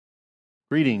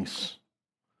Greetings.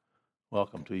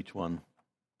 Welcome to each one.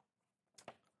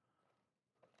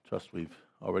 Trust we've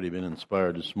already been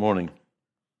inspired this morning.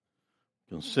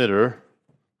 Consider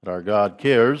that our God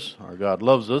cares, our God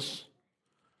loves us,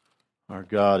 our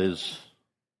God is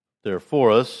there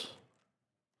for us,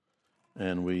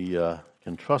 and we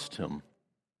can trust Him.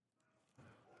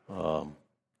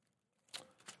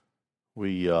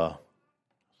 We so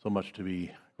much to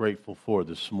be grateful for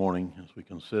this morning as we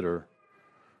consider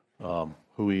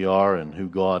who we are and who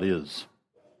God is.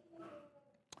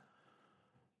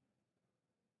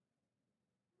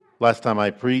 Last time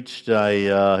I preached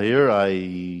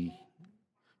I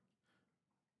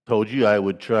told you I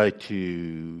would try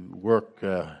to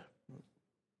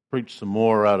preach some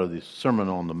more out of the Sermon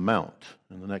on the Mount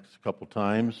in the next couple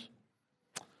times.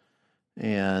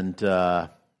 And I'd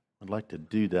like to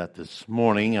do that this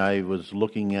morning. I was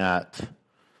looking at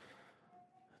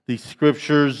the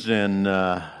scriptures and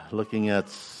looking at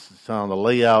some of the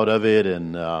layout of it,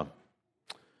 and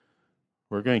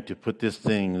we're going to put this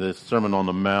Sermon on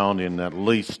the Mount, in at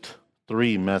least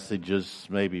 3 messages,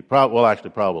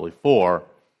 probably 4.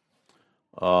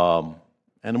 And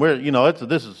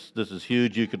this is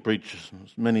huge. You could preach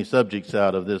many subjects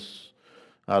out of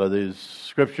these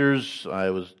scriptures.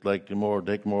 I was like take more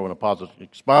of an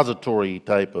expository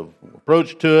type of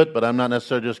approach to it, but I'm not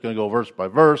necessarily just going to go verse by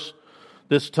verse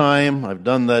this time. I've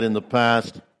done that in the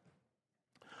past,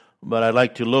 but I'd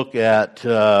like to look at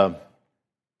some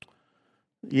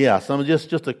of just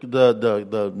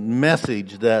the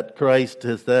message that Christ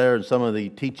is there, and some of the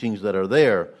teachings that are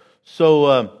there.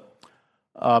 So,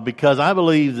 because I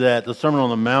believe that the Sermon on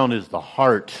the Mount is the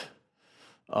heart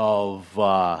of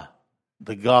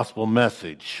the gospel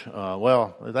message.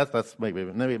 That's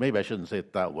maybe I shouldn't say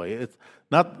it that way. It's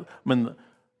not.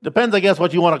 Depends, I guess,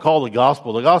 what you want to call the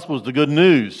gospel. The gospel is the good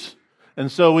news.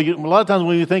 And so a lot of times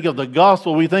when we think of the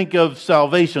gospel, we think of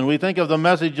salvation. We think of the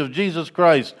message of Jesus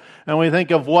Christ. And we think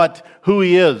of who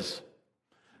He is.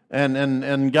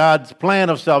 And God's plan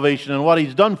of salvation and what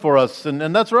He's done for us.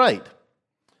 And that's right.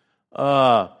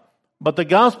 But the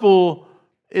gospel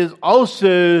is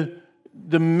also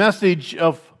the message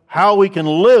of how we can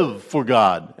live for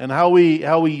God. And how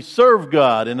we serve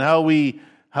God. And how we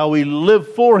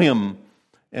live for Him.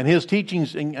 And His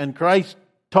teachings, and Christ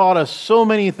taught us so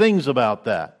many things about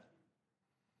that.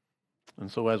 And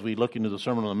so as we look into the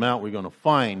Sermon on the Mount, we're going to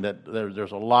find that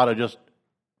there's a lot of just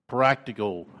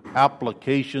practical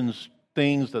applications,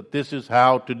 things that this is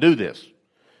how to do this.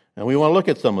 And we want to look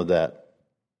at some of that.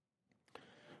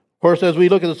 Of course, as we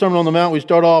look at the Sermon on the Mount, we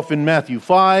start off in Matthew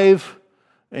 5.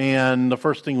 And the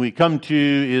first thing we come to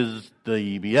is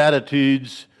the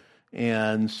Beatitudes.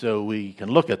 And so we can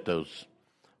look at those.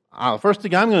 First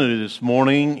thing I'm going to do this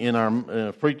morning in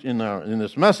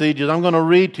this message is I'm going to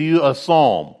read to you a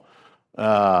psalm,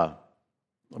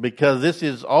 because this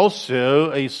is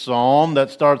also a psalm that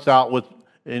starts out with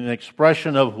an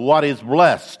expression of what is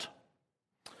blessed.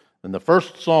 In the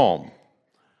first psalm,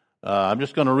 I'm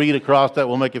just going to read across that.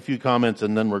 We'll make a few comments,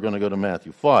 and then we're going to go to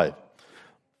Matthew 5.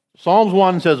 Psalms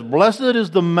 1 says, "Blessed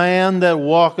is the man that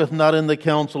walketh not in the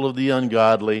counsel of the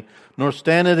ungodly, nor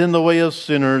standeth in the way of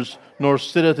sinners, nor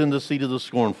sitteth in the seat of the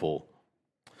scornful.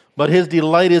 But his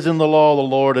delight is in the law of the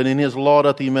Lord, and in his law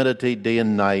doth he meditate day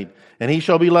and night. And he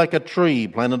shall be like a tree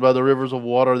planted by the rivers of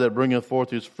water, that bringeth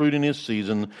forth his fruit in his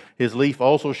season. His leaf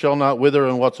also shall not wither,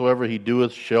 and whatsoever he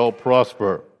doeth shall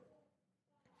prosper."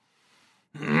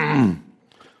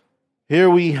 Here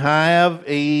we have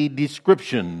a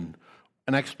description,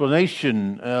 an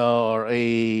explanation,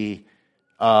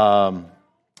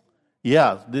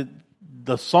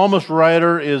 the psalmist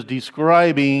writer is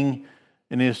describing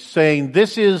and is saying,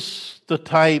 this is the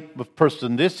type of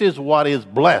person, this is what is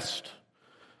blessed.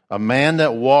 A man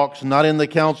that walks not in the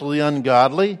counsel of the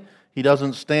ungodly. He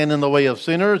doesn't stand in the way of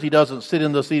sinners. He doesn't sit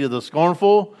in the seat of the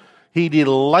scornful. He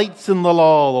delights in the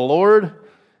law of the Lord.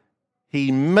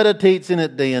 He meditates in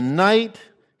it day and night.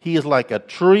 He is like a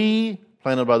tree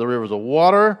planted by the rivers of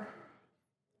water.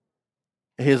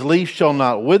 His leaf shall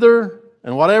not wither,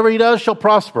 and whatever he does shall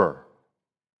prosper.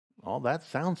 All that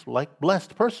sounds like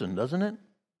blessed person, doesn't it?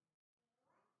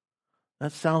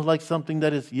 That sounds like something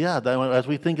that is, as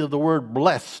we think of the word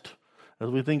blessed, as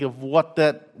we think of what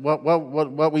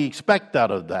we expect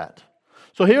out of that.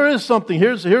 So here is something,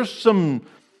 here's some,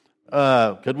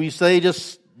 could we say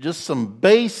just some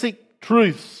basic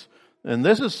truths. And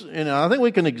this is, I think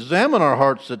we can examine our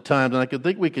hearts at times, and I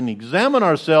think we can examine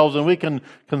ourselves, and we can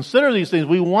consider these things.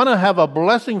 We want to have a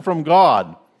blessing from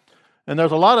God. And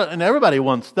there's and everybody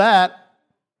wants that.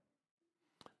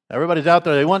 Everybody's out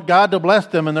there, they want God to bless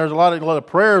them, and there's a lot of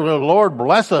prayers, Lord,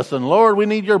 bless us, and Lord, we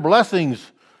need your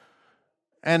blessings.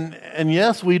 And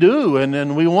yes, we do,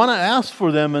 and we want to ask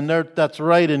for them, and that's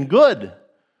right and good.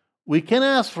 We can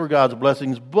ask for God's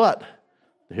blessings, but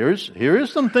here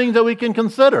is some things that we can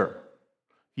consider.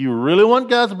 You really want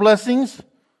God's blessings?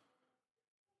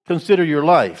 Consider your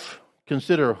life.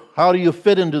 Consider, how do you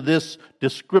fit into this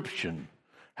description?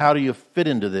 How do you fit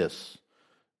into this?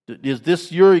 Is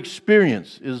this your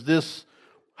experience? Is this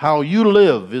how you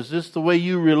live? Is this the way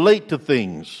you relate to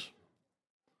things?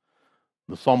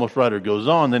 The psalmist writer goes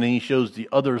on, then he shows the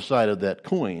other side of that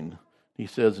coin. He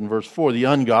says in verse 4, the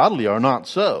ungodly are not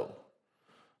so.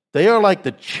 They are like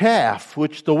the chaff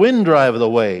which the wind driveth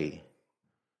away.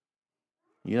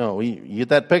 You know, you get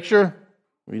that picture?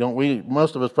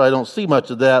 Most of us probably don't see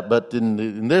much of that, but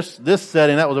in this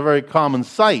setting, that was a very common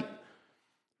sight,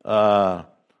 where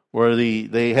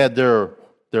they had their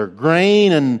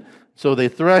grain, and so they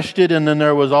threshed it, and then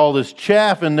there was all this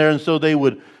chaff in there, and so they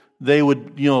would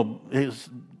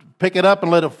pick it up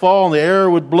and let it fall, and the air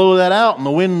would blow that out, and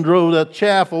the wind drove that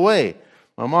chaff away.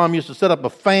 My mom used to set up a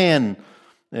fan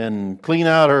and clean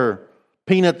out her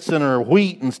peanuts and her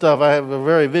wheat and stuff. I have a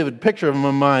very vivid picture in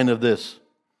my mind of this.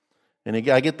 And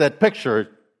I get that picture.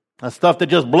 That stuff that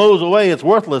just blows away, it's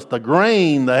worthless. The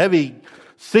grain, the heavy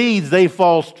seeds, they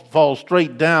fall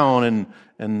straight down,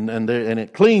 and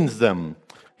it cleans them.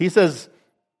 He says,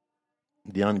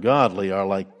 the ungodly are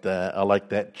like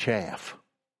that chaff.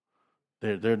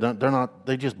 They're not.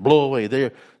 They just blow away.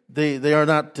 They are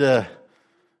not. They're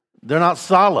not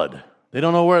solid. They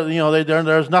don't know where.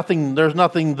 There's nothing. There's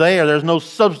nothing there. There's no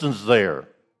substance there.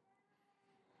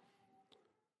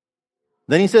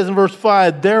 Then he says in verse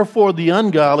 5, therefore the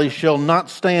ungodly shall not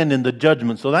stand in the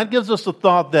judgment. So that gives us the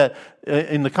thought that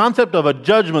in the concept of a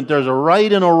judgment, there's a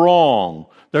right and a wrong.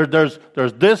 There's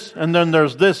this, and then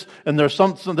there's this, and there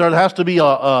has to be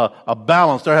a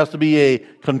balance. There has to be a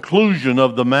conclusion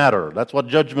of the matter. That's what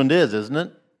judgment is, isn't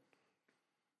it?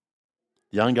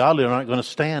 The ungodly are not going to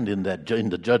stand in the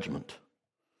judgment.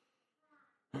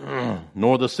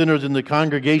 Nor the sinners in the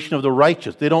congregation of the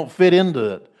righteous. They don't fit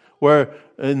into it. Where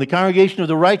in the congregation of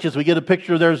the righteous, we get a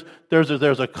picture. There's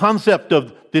a concept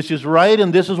of this is right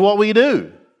and this is what we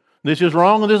do. This is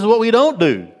wrong and this is what we don't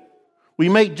do. We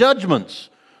make judgments.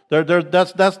 That's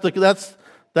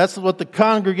what the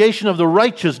congregation of the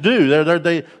righteous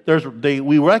do.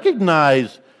 We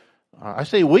recognize. I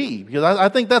say we because I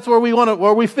think that's where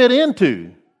we fit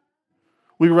into.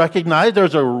 We recognize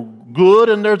there's a good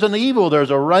and there's an evil. There's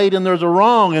a right and there's a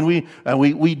wrong, and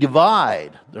we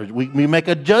divide. We make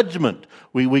a judgment.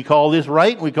 We call this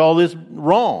right. We call this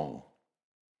wrong,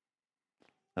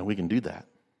 and we can do that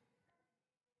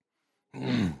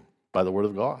by the Word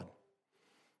of God.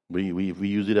 We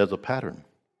use it as a pattern.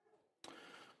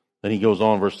 Then he goes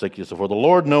on, verse 6, he says, for the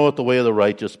Lord knoweth the way of the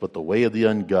righteous, but the way of the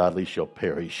ungodly shall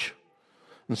perish.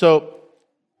 And so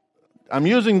I'm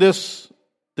using this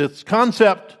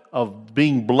concept of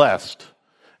being blessed,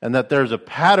 and that there's a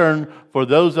pattern for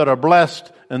those that are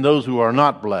blessed and those who are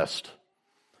not blessed.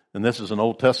 And this is an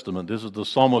Old Testament. This is the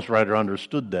psalmist writer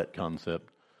understood that concept,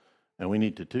 and we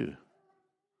need to too.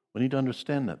 We need to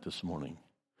understand that this morning.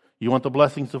 You want the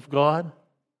blessings of God?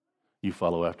 You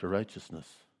follow after righteousness.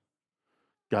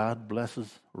 God blesses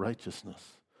righteousness.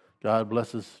 God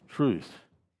blesses truth.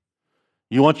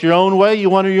 You want your own way? You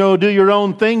want to do your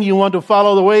own thing? You want to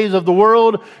follow the ways of the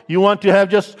world? You want to have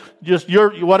just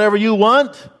your whatever you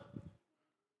want?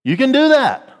 You can do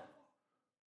that.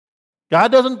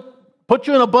 God doesn't put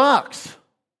you in a box.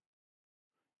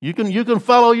 You can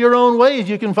follow your own ways.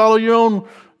 You can follow your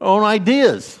own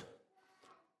ideas.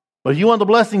 But if you want the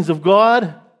blessings of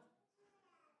God,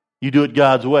 you do it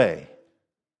God's way.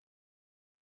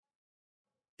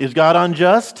 Is God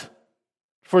unjust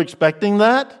for expecting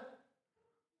that?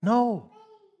 No.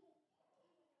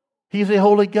 He's a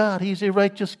holy God. He's a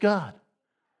righteous God.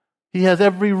 He has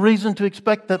every reason to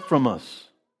expect that from us.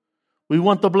 We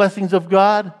want the blessings of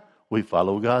God. We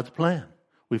follow God's plan.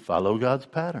 We follow God's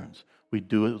patterns. We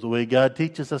do it the way God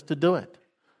teaches us to do it.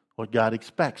 What God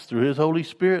expects through His Holy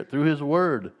Spirit, through His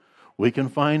Word. We can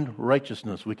find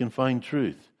righteousness. We can find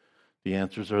truth. The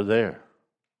answers are there.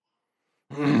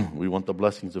 We want the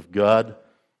blessings of God.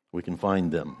 We can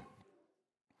find them.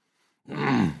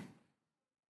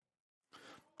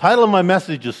 Title of my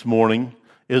message this morning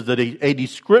is that a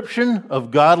description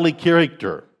of godly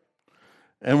character.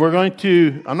 And we're going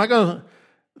to, I'm not going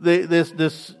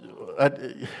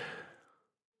to,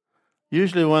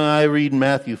 usually when I read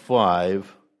Matthew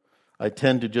 5, I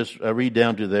tend to just read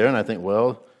down to there and I think,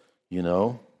 well,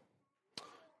 the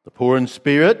poor in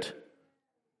spirit,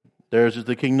 theirs is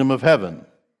the kingdom of heaven.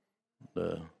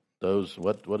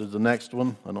 What is the next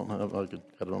one? I don't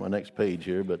know my next page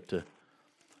here, but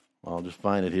I'll just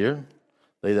find it here.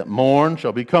 They that mourn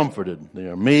shall be comforted. They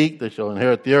are meek, they shall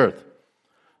inherit the earth.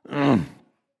 And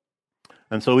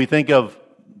so we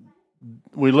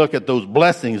look at those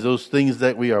blessings, those things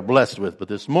that we are blessed with. But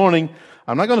this morning,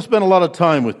 I'm not going to spend a lot of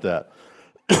time with that.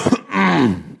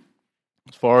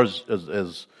 As far as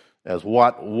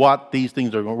what these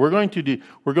things are going,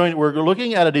 we're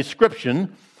looking at a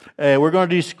description. We're going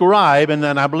to describe, and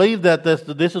then I believe that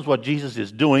this is what Jesus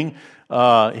is doing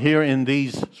here in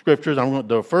these scriptures.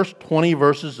 The first 20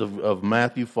 verses of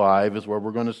Matthew 5 is where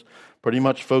we're going to pretty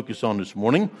much focus on this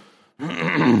morning.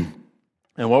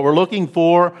 And what we're looking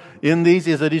for in these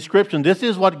is a description. This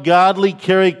is what godly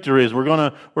character is. We're going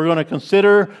to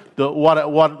consider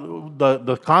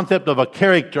the concept of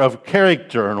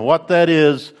character and what that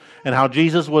is, and how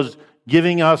Jesus was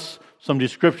giving us some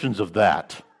descriptions of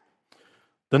that.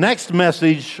 The next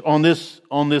message on this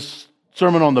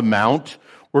Sermon on the Mount,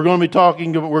 we're going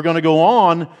to go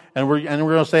on and we're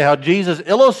going to say how Jesus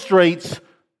illustrates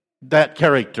that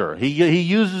character. He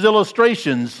uses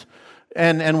illustrations.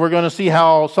 And we're going to see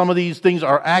how some of these things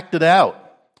are acted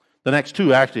out. The next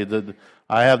two, actually.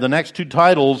 I have the next two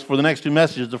titles for the next two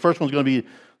messages. The first one's going to be,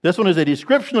 this one is a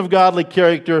description of godly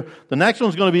character. The next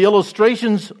one's going to be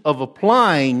illustrations of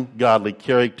applying godly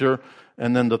character.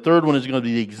 And then the third one is going to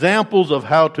be the examples of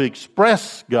how to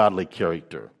express godly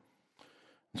character.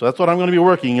 So that's what I'm going to be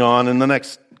working on in the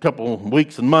next couple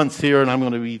weeks and months here. And I'm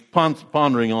going to be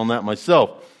pondering on that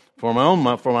myself for my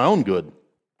own good.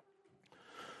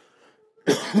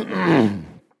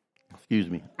 Excuse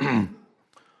me.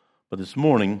 But this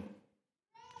morning,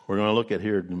 we're going to look at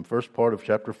here in the first part of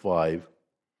chapter 5,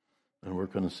 and we're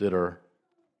going to consider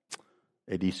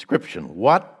a description.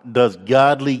 What does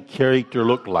godly character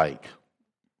look like?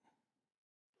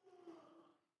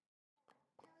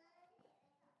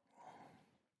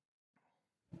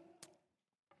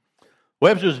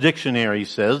 Webster's dictionary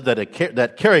says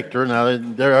that character, now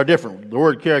there are the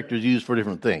word character is used for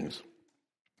different things.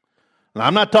 Now,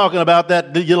 I'm not talking about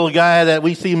that little guy that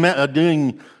we see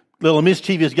doing little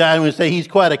mischievous guy and we say he's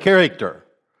quite a character.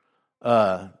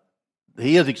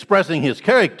 He is expressing his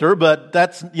character, but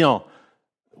that's, there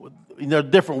are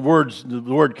different words. The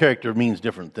word character means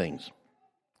different things.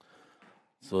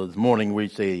 So this morning we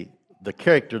say the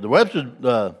character.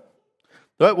 The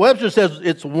Webster says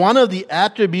it's one of the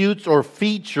attributes or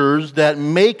features that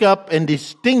make up and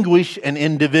distinguish an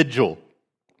individual.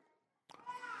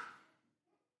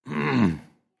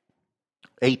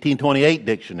 1828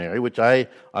 dictionary, which I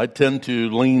tend to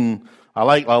lean. I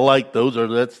like those. Or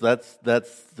that's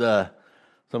some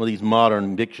of these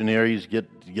modern dictionaries get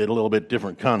a little bit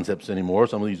different concepts anymore.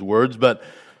 Some of these words, but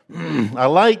I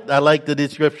like the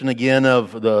description again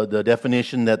of the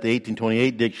definition that the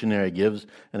 1828 dictionary gives.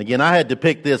 And again, I had to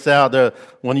pick this out.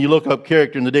 When you look up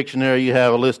character in the dictionary, you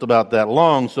have a list about that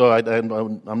long. So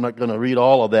I'm not going to read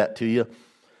all of that to you,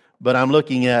 but I'm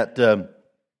looking at.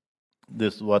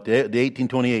 This is what the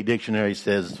 1828 dictionary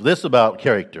says this about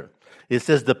character. It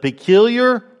says the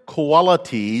peculiar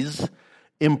qualities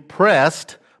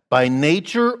impressed by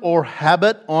nature or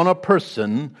habit on a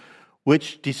person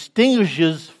which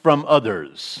distinguishes from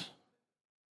others.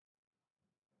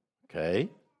 Okay,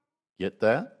 get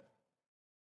that?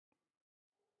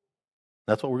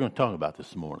 That's what we're going to talk about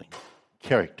this morning.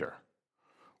 Character.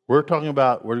 We're looking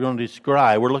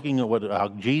at how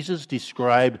Jesus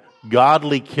described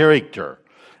godly character.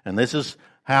 And this is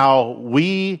what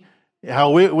we're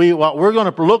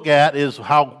going to look at is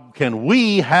how can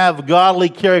we have godly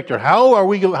character?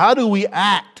 How do we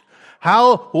act?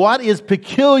 What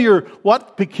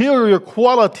peculiar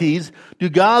qualities do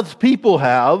God's people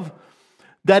have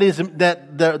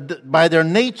that by their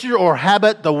nature or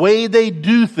habit, the way they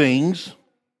do things,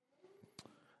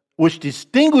 which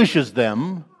distinguishes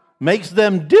them, makes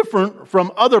them different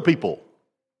from other people.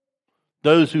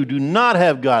 Those who do not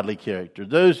have godly character,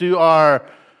 those who are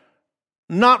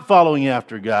not following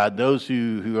after God, those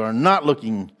who are not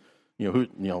looking,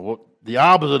 the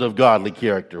opposite of godly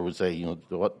character would say,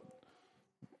 what.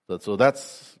 So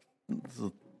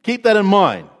keep that in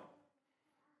mind.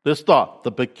 This thought,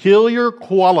 the peculiar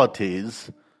qualities.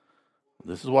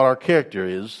 This is what our character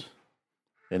is,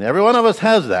 and every one of us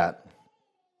has that.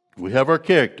 We have our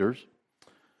characters.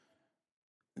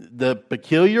 The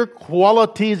peculiar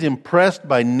qualities impressed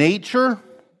by nature,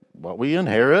 what we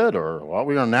inherit or what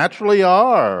we naturally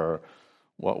are, or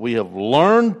what we have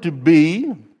learned to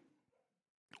be,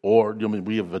 or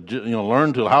we have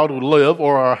learned how to live,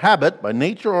 or our habit, by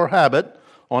nature or habit,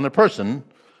 on a person,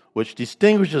 which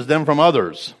distinguishes them from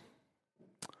others.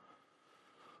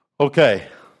 Okay,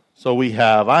 so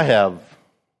I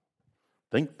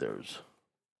think there's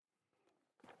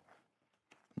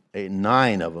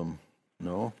 9 of them.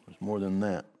 No, there's more than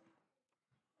that.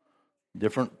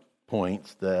 Different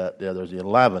points there's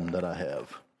 11 that I have.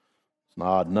 It's an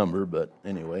odd number, but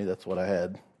anyway, that's what I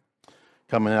had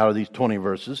coming out of these 20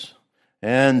 verses.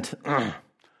 And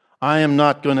I am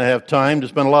not going to have time to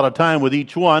spend a lot of time with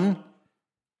each one,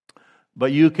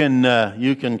 but you can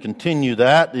continue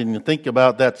that and think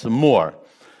about that some more.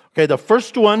 Okay, the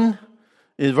first one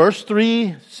is verse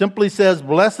 3, simply says,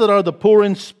 "Blessed are the poor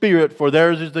in spirit, for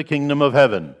theirs is the kingdom of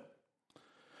heaven."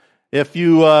 If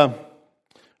I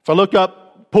look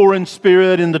up poor in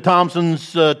spirit in the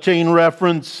Thompson's chain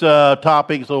reference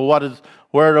topic, so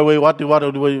where do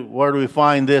we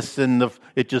find this?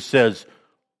 It just says,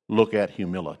 look at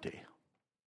humility.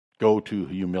 Go to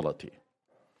humility.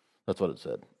 That's what it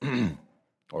said.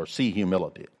 Or see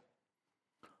humility.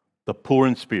 The poor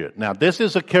in spirit. Now, this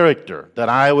is a character that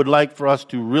I would like for us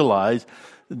to realize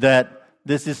that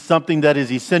this is something that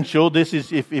is essential. This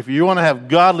is, if you want to have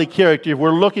godly character, if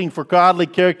we're looking for godly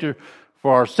character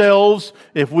for ourselves,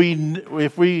 if we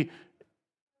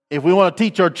want to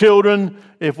teach our children,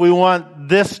 if we want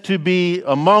this to be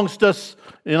amongst us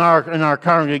in our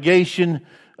congregation,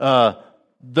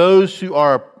 those who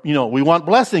are, we want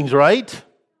blessings, right?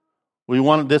 We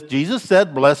want this. Jesus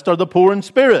said, "Blessed are the poor in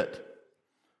spirit."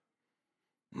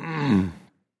 And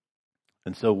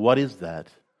so what is that?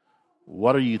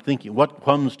 What are you thinking? What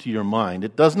comes to your mind?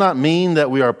 It does not mean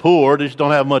that we are poor, just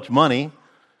don't have much money.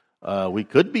 We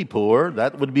could be poor.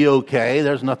 That would be okay.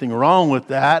 There's nothing wrong with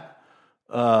that.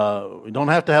 We don't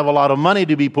have to have a lot of money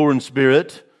to be poor in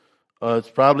spirit. It's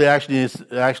probably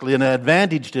actually an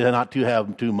advantage to not to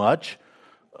have too much.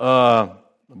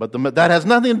 But that has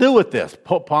nothing to do with this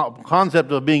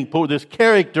concept of being poor. This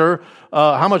character,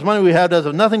 how much money we have, does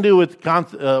have nothing to do with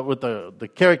the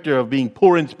character of being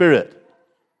poor in spirit.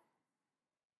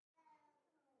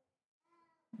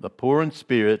 The poor in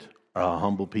spirit are a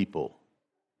humble people.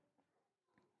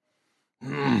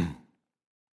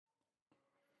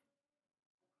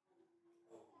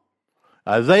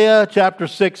 Isaiah chapter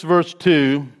 6, verse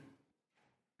 2.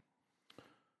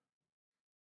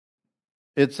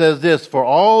 It says this, "For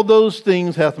all those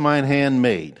things hath mine hand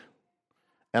made,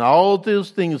 and all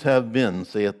those things have been,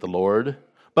 saith the Lord.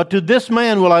 But to this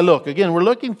man will I look." Again, we're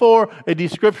looking for a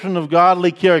description of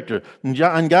godly character.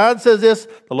 And God says this,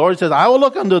 the Lord says, "I will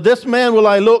look unto this man will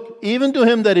I look, even to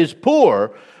him that is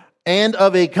poor, and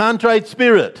of a contrite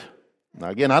spirit." Now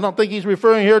again, I don't think he's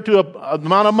referring here to an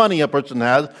amount of money a person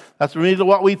has. That's really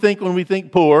what we think when we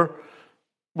think poor.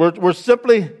 We're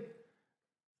simply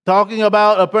talking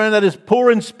about a person that is poor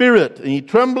in spirit, and he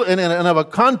tremble and of a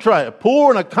contrite,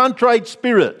 poor and a contrite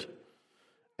spirit,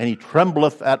 and he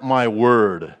trembleth at my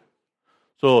word.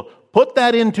 So put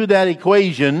that into that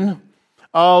equation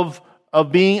of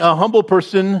being a humble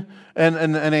person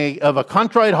and of a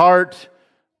contrite heart,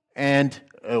 and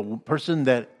a person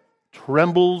that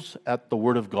trembles at the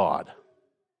word of God.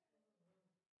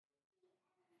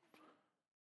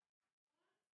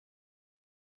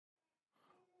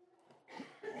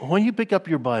 When you pick up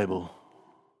your Bible,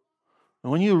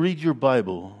 and when you read your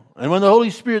Bible, and when the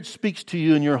Holy Spirit speaks to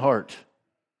you in your heart,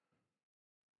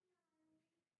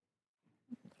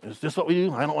 is this what we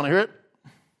do? I don't want to hear it.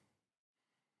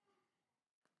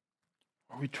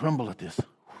 Or we tremble at this.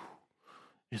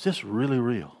 Is this really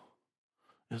real?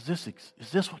 Is this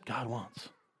what God wants?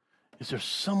 Is there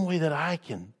some way that I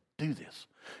can do this?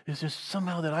 Is there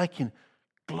somehow that I can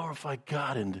glorify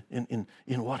God in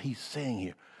what He's saying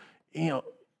here?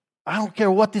 I don't care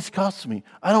what this costs me.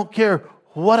 I don't care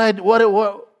what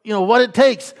it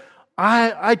takes.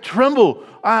 I tremble.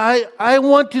 I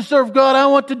want to serve God. I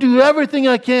want to do everything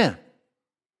I can.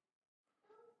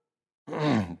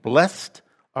 Blessed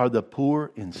are the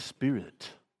poor in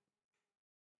spirit.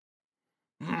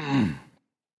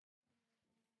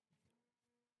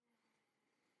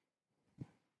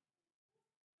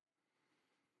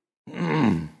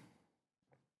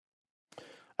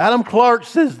 Adam Clark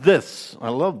says this. I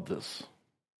love this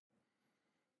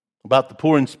about the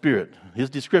poor in spirit. His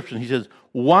description, he says,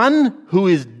 "One who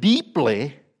is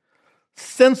deeply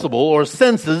sensible or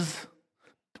senses,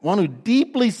 one who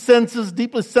deeply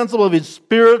sensible of his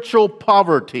spiritual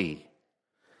poverty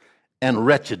and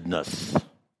wretchedness."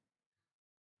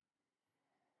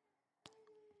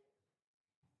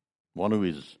 One who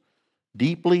is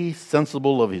deeply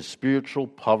sensible of his spiritual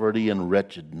poverty and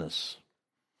wretchedness.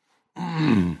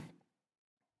 I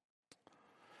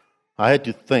had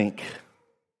to think.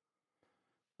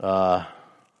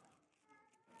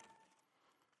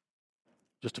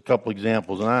 Just a couple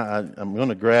examples, and I'm going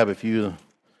to grab a few.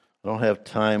 I don't have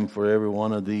time for every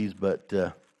one of these, but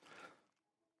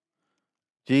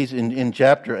Jesus in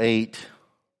chapter 8,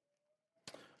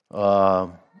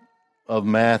 of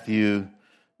Matthew,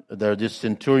 this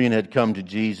centurion had come to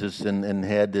Jesus and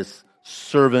had this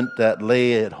servant that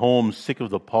lay at home sick of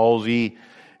the palsy,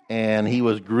 and he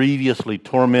was grievously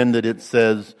tormented, it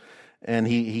says. And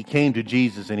he came to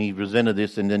Jesus and he presented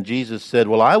this, and then Jesus said,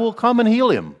 well, I will come and heal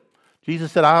him.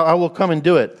 Jesus said, I will come and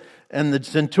do it. And the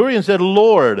centurion said,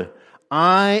 Lord,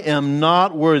 I am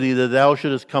not worthy that thou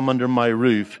shouldest come under my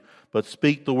roof, but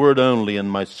speak the word only, and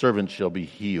my servant shall be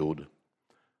healed.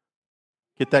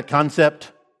 Get that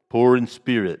concept? Poor in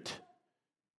spirit.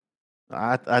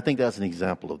 I think that's an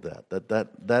example of that.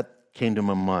 That came to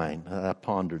my mind. I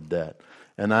pondered that.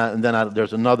 And then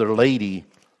there's another lady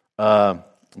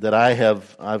that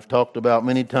I've talked about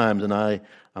many times, and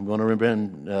I'm going to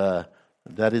remember.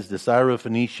 That is the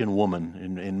Syrophoenician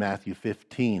woman in Matthew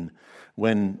 15,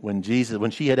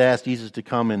 when she had asked Jesus to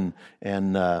come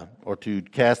or to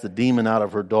cast the demon out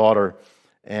of her daughter,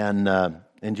 and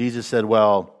Jesus said,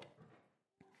 well,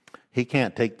 he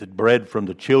can't take the bread from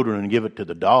the children and give it to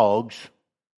the dogs.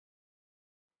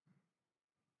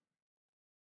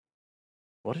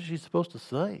 What is she supposed to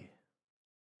say?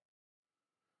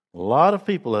 A lot of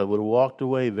people would have walked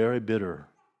away very bitter,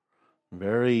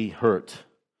 very hurt.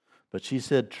 But she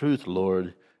said, truth,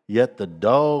 Lord, yet the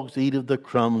dogs eat of the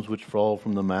crumbs which fall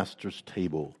from the master's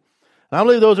table. And I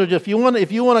believe those are just,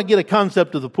 if you want to get a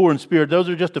concept of the poor in spirit, those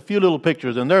are just a few little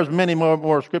pictures, and there's many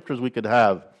more scriptures we could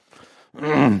have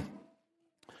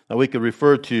that we could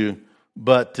refer to.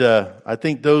 But I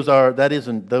think those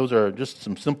are just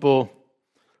some simple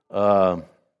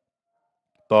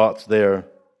thoughts there.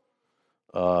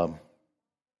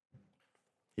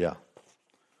 Yeah.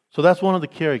 So that's one of the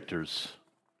characters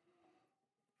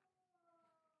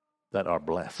that are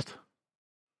blessed.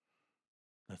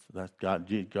 That's God.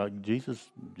 Jesus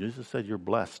said you're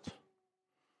blessed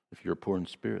if you're poor in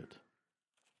spirit.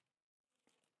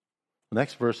 The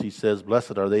next verse he says,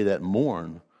 blessed are they that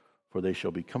mourn, for they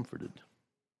shall be comforted.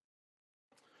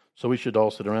 So we should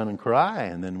all sit around and cry,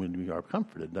 and then when we are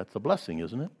comforted, that's a blessing,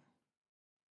 isn't it?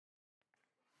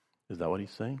 Is that what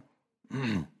he's saying?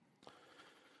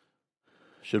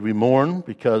 Should we mourn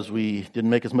because we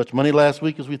didn't make as much money last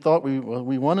week as we thought we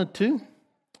wanted to?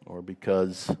 Or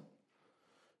because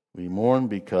we mourn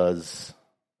because,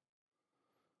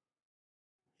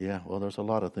 there's a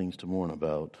lot of things to mourn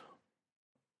about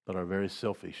that are very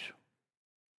selfish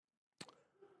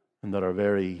and that are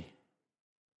very,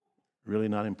 really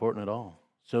not important at all.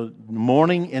 So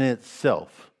mourning in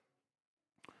itself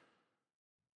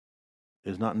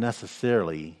is not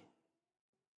necessarily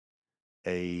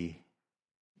a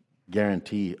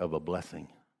guarantee of a blessing.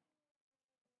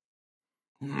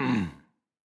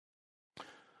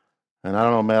 And I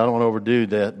don't know, man, I don't want to overdo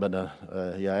that, but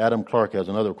Adam Clark has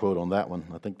another quote on that one.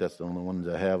 I think that's the only ones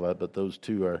I have, but those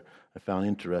two I found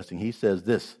interesting. He says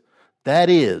this, that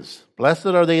is, blessed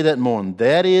are they that mourn,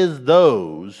 that is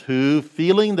those who,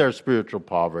 feeling their spiritual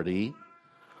poverty,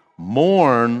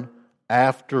 mourn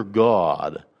after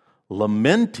God,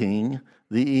 lamenting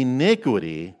the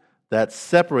iniquity that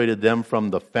separated them from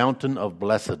the fountain of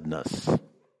blessedness.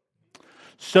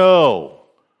 So,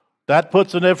 that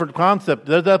puts a different concept.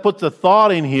 That puts a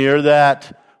thought in here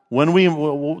that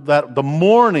that the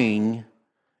mourning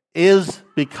is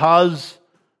because,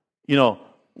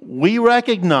 we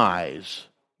recognize,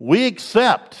 we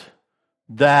accept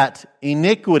that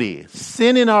iniquity,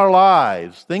 sin in our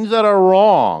lives, things that are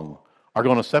wrong, are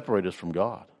going to separate us from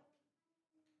God.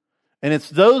 And it's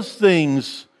those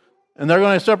things, and they're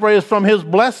going to separate us from His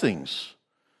blessings.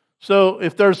 So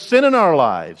if there's sin in our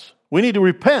lives, we need to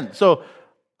repent. So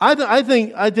I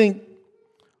think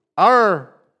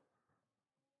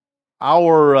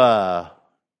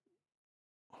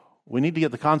we need to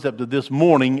get the concept of this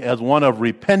mourning as one of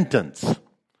repentance.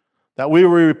 That we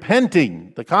were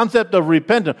repenting. The concept of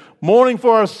repentance. Mourning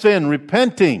for our sin,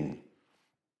 repenting.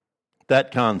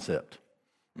 That concept.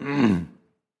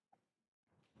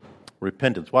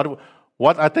 Repentance.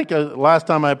 What I think last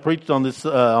time I preached on this,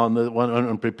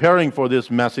 on preparing for this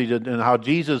message, and how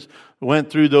Jesus went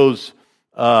through those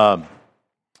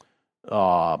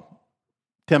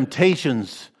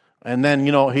temptations, and then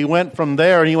he went from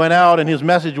there and he went out, and his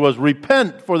message was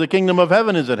repent, for the kingdom of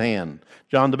heaven is at hand.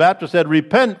 John the Baptist said,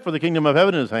 repent, for the kingdom of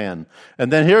heaven is at hand.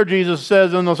 And then here Jesus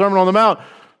says in the Sermon on the Mount,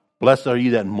 blessed are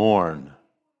you that mourn.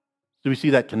 Do we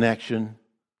see that connection?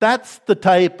 That's the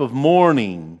type of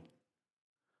mourning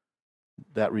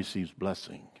that receives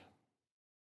blessing.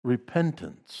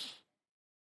 Repentance.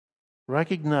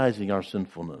 Recognizing our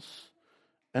sinfulness.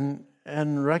 And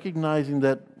recognizing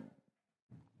that,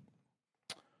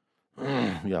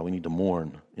 we need to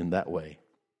mourn in that way.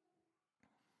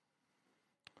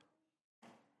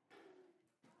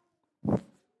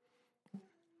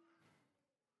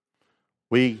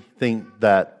 We think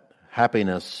that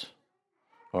happiness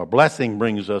or blessing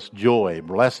brings us joy.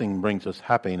 Blessing brings us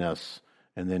happiness.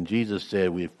 And then Jesus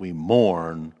said, if we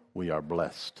mourn, we are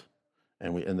blessed.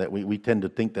 And that we tend to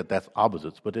think that that's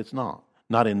opposites, but it's not.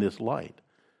 Not in this light.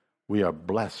 We are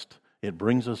blessed. It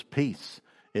brings us peace.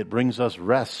 It brings us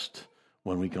rest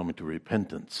when we come into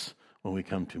repentance, when we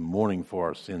come to mourning for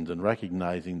our sins and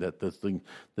recognizing that this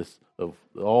of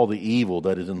all the evil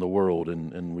that is in the world,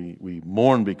 and we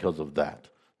mourn because of that.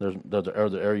 There's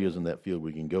other areas in that field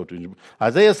we can go to.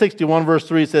 Isaiah 61 verse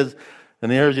 3 says,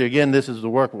 and here's again, this is the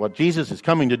work of what Jesus is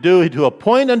coming to do, to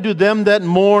appoint unto them that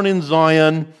mourn in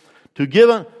Zion, to give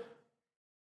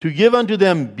unto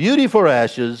them beauty for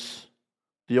ashes,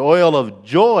 the oil of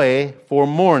joy for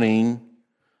mourning,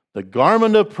 the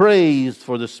garment of praise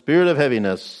for the spirit of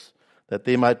heaviness, that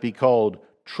they might be called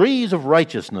trees of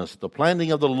righteousness, the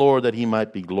planting of the Lord, that he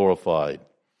might be glorified.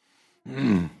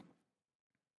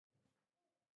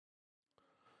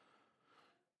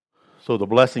 So the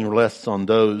blessing rests on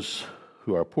those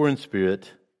who are poor in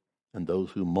spirit and those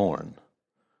who mourn.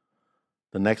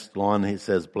 The next one, he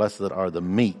says, blessed are the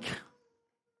meek.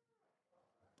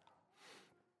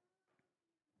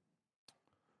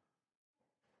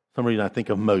 For some reason I think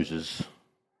of Moses.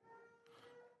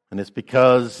 And it's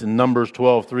because in Numbers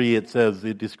 12:3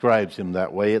 it describes him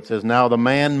that way. It says, now the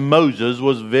man Moses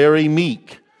was very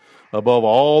meek above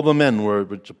all the men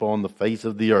which upon the face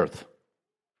of the earth.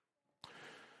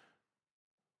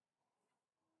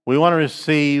 We want to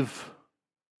receive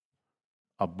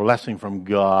a blessing from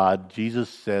God. Jesus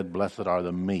said, blessed are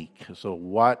the meek. So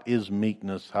what is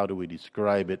meekness? How do we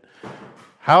describe it?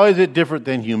 How is it different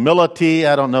than humility?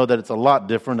 I don't know that it's a lot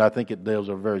different. I think those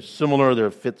are very similar. There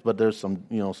fits, but there's some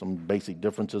basic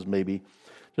differences maybe.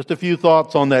 Just a few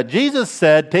thoughts on that. Jesus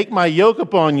said, take my yoke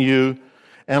upon you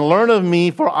and learn of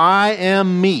me, for I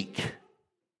am meek.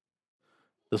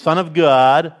 The Son of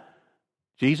God,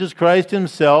 Jesus Christ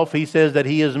himself, he says that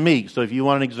he is meek. So if you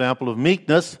want an example of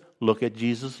meekness, look at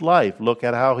Jesus' life. Look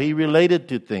at how he related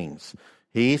to things.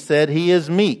 He said he is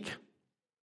meek.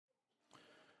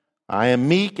 I am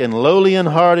meek and lowly in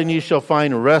heart, and ye shall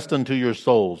find rest unto your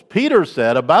souls. Peter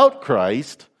said about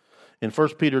Christ, in 1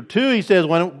 Peter 2, he says,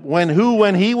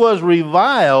 when he was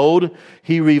reviled,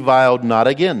 he reviled not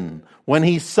again. When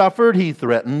he suffered, he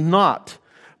threatened not,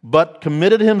 but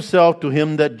committed himself to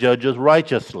him that judges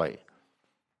righteously.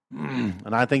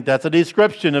 And I think that's a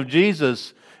description of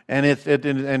Jesus.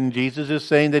 And Jesus is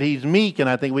saying that he's meek, and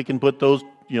I think we can put those,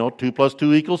 2 +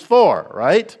 2 = 4,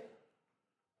 right?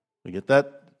 We get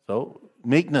that? So,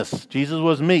 meekness. Jesus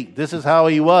was meek. This is how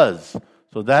he was.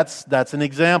 So that's an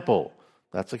example.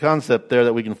 That's a concept there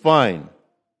that we can find.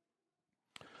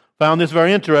 Found this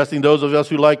very interesting, those of us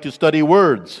who like to study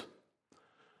words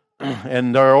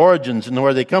and their origins and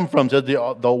where they come from. Said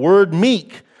the word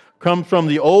meek comes from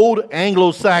the old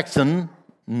Anglo-Saxon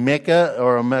Mecca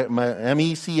or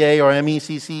M-E-C-A or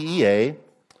M-E-C-C-E-A,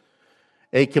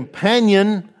 a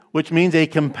companion, which means a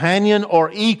companion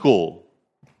or equal.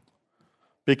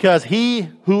 Because he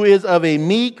who is of a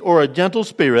meek or a gentle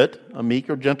spirit, I think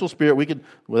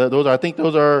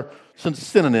those are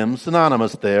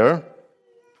synonymous there.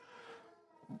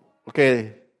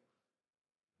 Okay.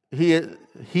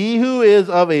 He who is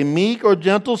of a meek or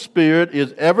gentle spirit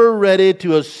is ever ready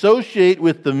to associate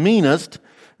with the meanest.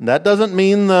 And that doesn't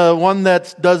mean the one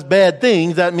that does bad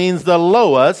things. That means the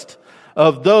lowest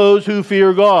of those who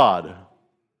fear God.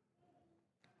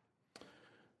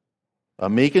 A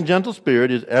meek and gentle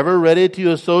spirit is ever ready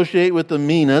to associate with the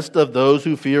meanest of those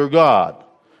who fear God,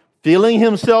 feeling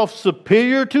himself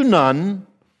superior to none,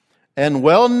 and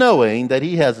well knowing that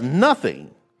he has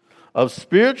nothing of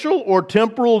spiritual or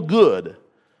temporal good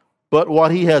but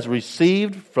what he has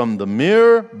received from the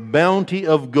mere bounty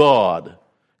of God,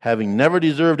 having never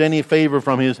deserved any favor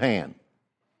from his hand.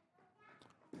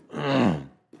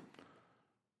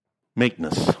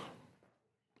 Meekness,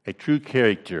 a true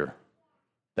character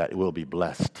that will be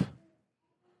blessed.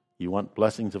 You want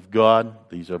blessings of God?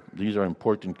 These are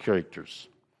important characters.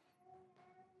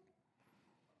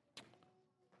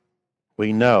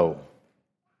 We know.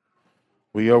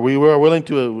 We are willing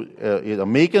to, a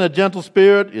meek and a gentle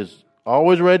spirit is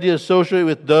always ready to associate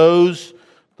with those,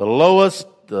 the lowest,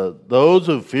 those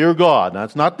who fear God. Now,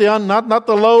 it's not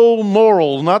the low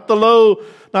morals, not those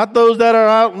that are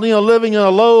out, living in a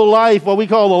low life, what we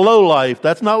call the low life.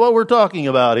 That's not what we're talking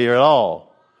about here at all.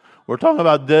 We're talking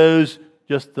about those,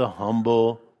 just the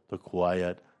humble, the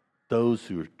quiet, those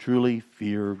who truly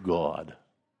fear God.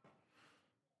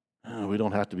 We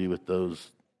don't have to be with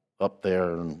those up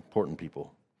there and important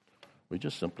people. We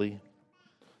just simply,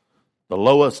 the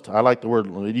lowest, I like the word,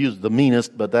 we use the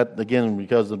meanest, but that again,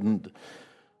 because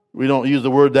We don't use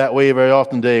the word that way very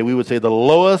often today. We would say the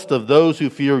lowest of those who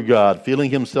fear God, feeling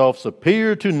himself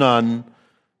superior to none,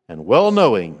 and well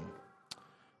knowing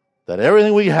that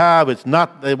everything we have,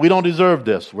 we don't deserve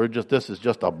this. This is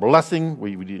just a blessing.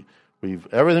 We've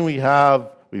everything we have,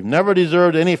 we've never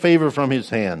deserved any favor from his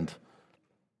hand.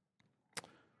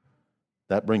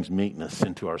 That brings meekness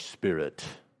into our spirit.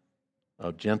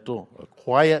 A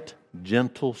quiet,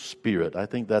 gentle spirit. I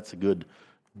think that's a good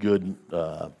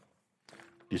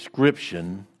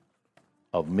description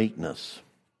of meekness.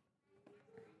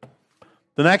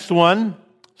 The next one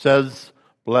says,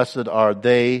 "Blessed are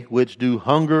they which do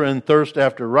hunger and thirst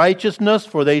after righteousness,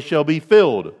 for they shall be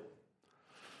filled."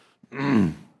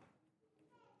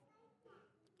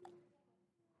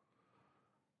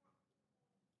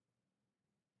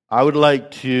 I would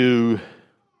like to,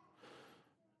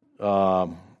 I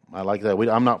like that.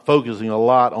 I'm not focusing a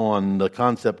lot on the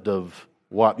concept of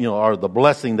what, or the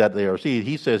blessing that they are received.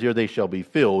 He says here they shall be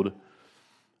filled.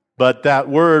 But that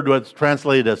word, what's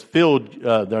translated as filled,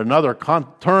 another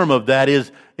term of that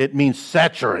is, it means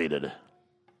saturated.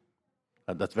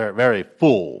 That's very, very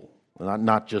full,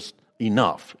 not just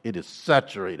enough. It is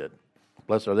saturated.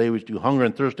 Blessed are they which do hunger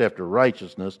and thirst after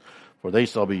righteousness, for they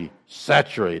shall be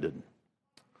saturated.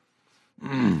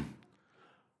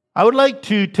 I would like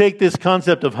to take this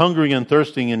concept of hungering and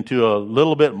thirsting into a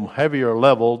little bit heavier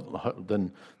level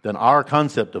than our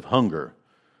concept of hunger.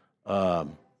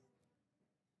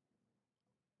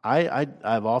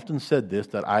 I've often said this,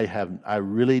 that I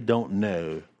really don't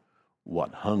know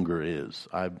what hunger is.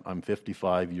 I'm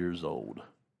 55 years old,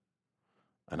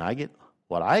 and I get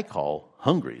what I call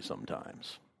hungry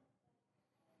sometimes.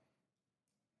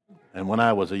 And when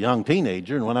I was a young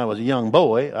teenager and when I was a young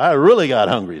boy, I really got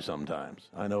hungry sometimes.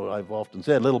 I know I've often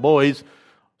said little boys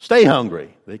stay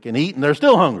hungry. They can eat and they're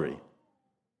still hungry.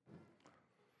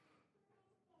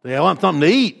 They want something to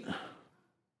eat.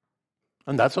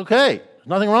 And that's okay. There's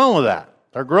nothing wrong with that.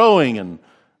 They're growing and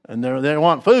they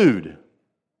want food.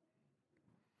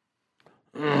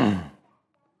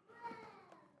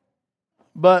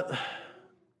 But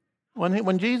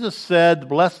when Jesus said,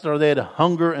 "Blessed are they that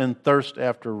hunger and thirst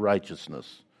after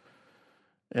righteousness,"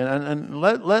 and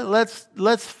let's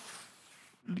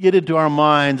get into our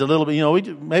minds a little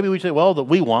bit. Maybe we say, "Well, that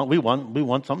we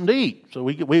want something to eat." So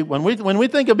when we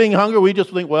think of being hungry, we just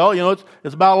think, "Well,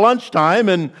 it's about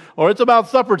lunchtime or it's about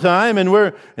supper time,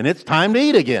 and it's time to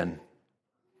eat again."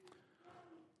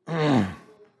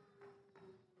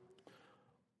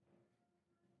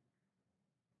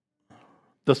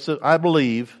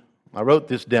 I wrote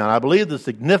this down. I believe the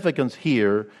significance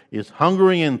here is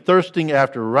hungering and thirsting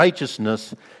after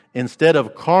righteousness instead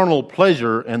of carnal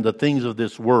pleasure and the things of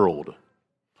this world.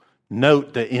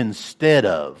 Note the instead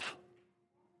of.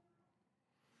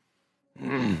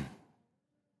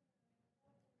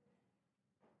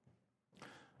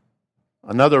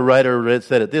 Another writer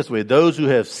said it this way: "Those who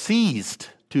have ceased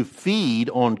to feed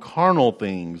on carnal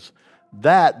things,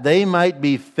 that they might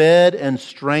be fed and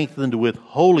strengthened with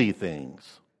holy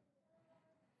things."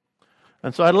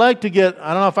 And so I'd like to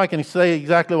I don't know if I can say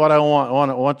exactly what I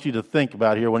want you to think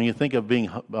about here when you think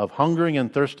of hungering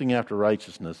and thirsting after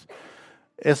righteousness.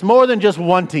 It's more than just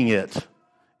wanting it.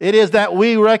 It is that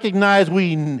we recognize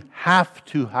we have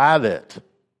to have it.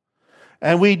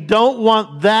 And we don't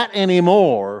want that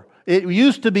anymore. It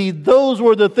used to be those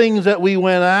were the things that we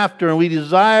went after, and we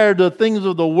desired the things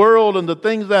of the world and the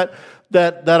things that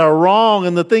are wrong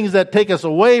and the things that take us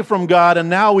away from God, and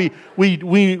now we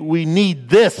need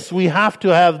this. We have to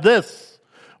have this.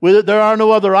 There are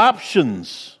no other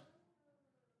options.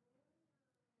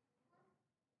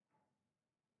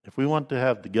 If we want to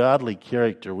have the godly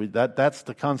character, that's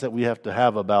the concept we have to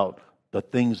have about the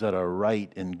things that are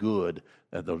right and good,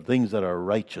 and the things that are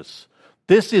righteous.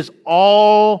 This is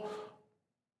all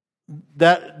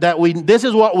this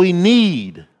is what we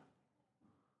need.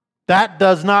 That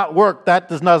does not work. That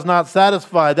does not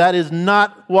satisfy. That is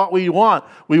not what we want.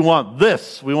 We want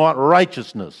this. We want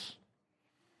righteousness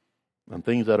and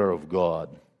things that are of God.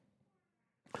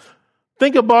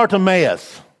 Think of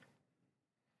Bartimaeus.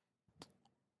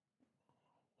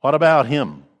 What about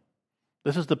him?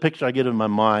 This is the picture I get in my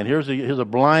mind. Here's a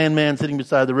blind man sitting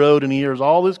beside the road, and he hears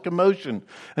all this commotion,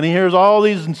 and he hears all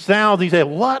these sounds. He says,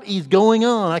 "What is going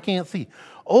on? I can't see."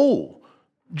 Oh,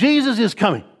 Jesus is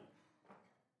coming.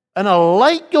 And a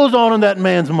light goes on in that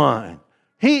man's mind.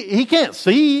 He can't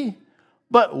see,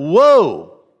 but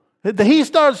whoa. He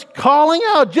starts calling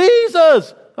out,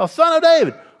 "Jesus, the Son of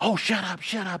David." "Oh, shut up.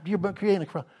 You're creating a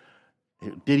crowd."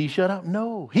 Did he shut up?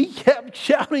 No. He kept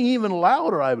shouting even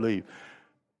louder, I believe.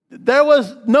 There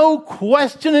was no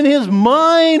question in his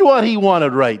mind what he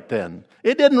wanted right then.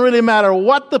 It didn't really matter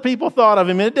what the people thought of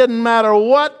him. It didn't matter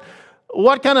what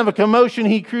kind of a commotion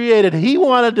he created. He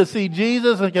wanted to see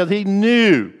Jesus because he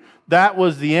knew that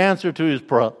was the answer to his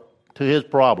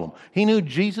problem. He knew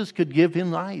Jesus could give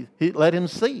him eyes, let him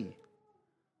see.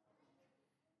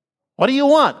 What do you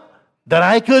want? That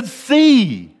I could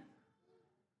see.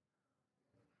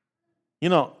 You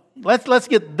know, let's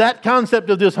get that concept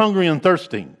of this hungry and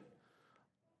thirsting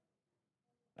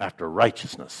after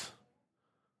righteousness.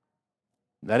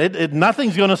 That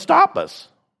nothing's going to stop us.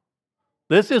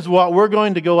 This is what we're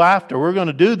going to go after. We're going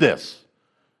to do this.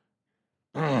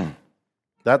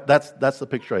 That's the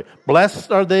picture.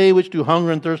 Blessed are they which do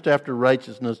hunger and thirst after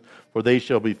righteousness, for they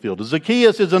shall be filled.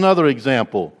 Zacchaeus is another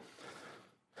example.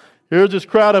 Here's this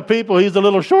crowd of people. He's a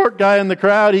little short guy in the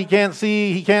crowd. He can't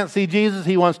see Jesus.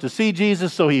 He wants to see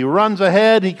Jesus, so he runs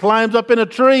ahead. He climbs up in a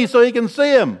tree so he can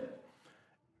see him.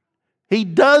 He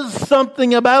does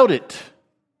something about it.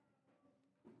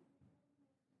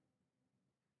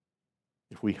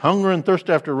 If we hunger and thirst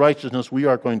after righteousness, we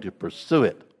are going to pursue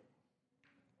it.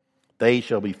 They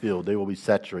shall be filled. They will be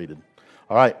saturated.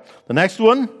 All right. The next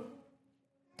one.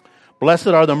 Blessed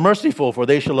are the merciful, for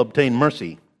they shall obtain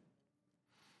mercy.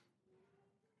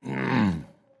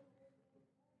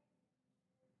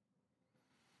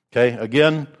 Okay,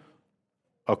 again,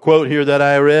 a quote here that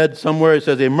I read somewhere. It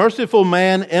says, a merciful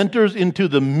man enters into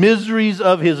the miseries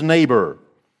of his neighbor,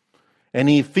 and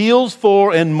he feels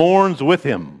for and mourns with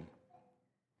him.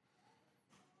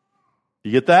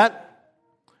 You get that?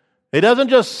 He doesn't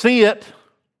just see it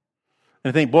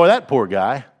and think, boy, that poor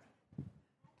guy.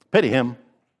 Pity him.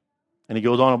 And he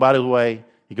goes on about his way.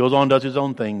 He goes on, does his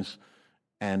own things,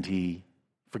 and he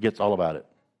forgets all about it.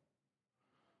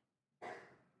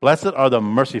 Blessed are the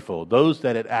merciful, those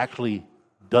that it actually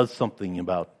does something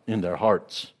about in their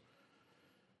hearts.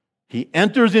 He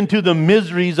enters into the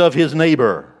miseries of his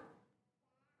neighbor,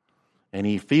 and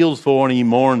he feels for and he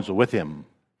mourns with him.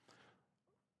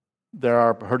 There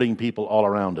are hurting people all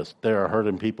around us. There are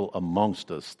hurting people amongst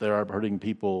us. There are hurting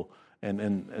people,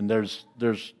 and there's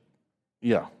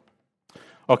yeah.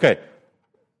 Okay,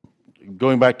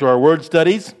 going back to our word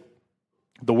studies,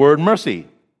 the word mercy.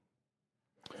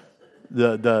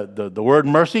 The word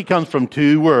mercy comes from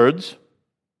two words,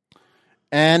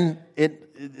 and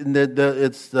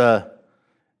it's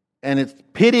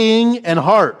pitying and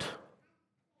heart.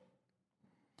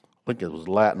 I think it was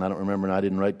Latin. I don't remember, and I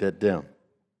didn't write that down.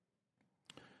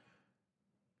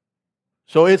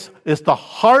 So it's the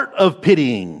heart of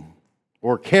pitying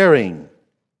or caring.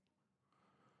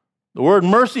 The word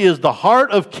mercy is the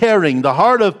heart of caring, the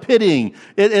heart of pitying.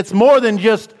 It's more than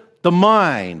just the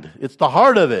mind. It's the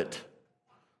heart of it.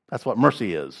 That's what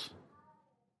mercy is.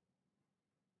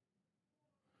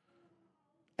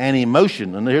 An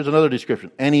emotion, and here's another description.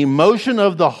 An emotion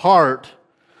of the heart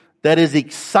that is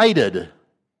excited.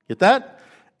 Get that?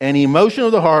 An emotion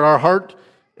of the heart. Our heart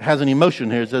has an emotion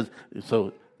here. It says,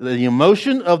 so the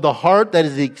emotion of the heart that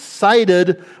is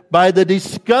excited by the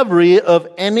discovery of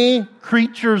any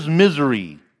creature's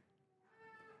misery.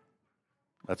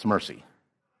 That's mercy.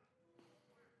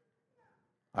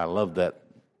 I love that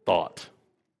thought.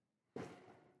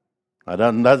 It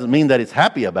doesn't mean that it's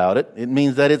happy about it. It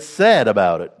means that it's sad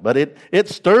about it. But it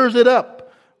stirs it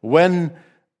up. When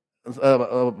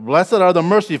blessed are the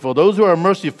merciful, those who are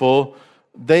merciful,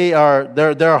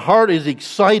 their heart is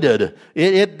excited.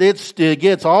 It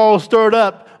gets all stirred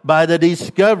up by the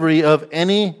discovery of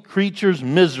any creature's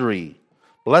misery.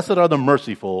 Blessed are the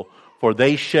merciful, for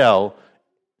they shall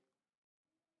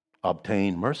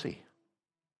obtain mercy.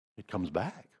 It comes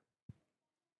back.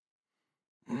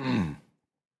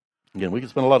 Again, we can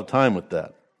spend a lot of time with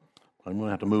that. I'm going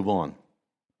to have to move on.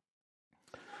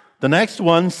 The next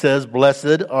one says,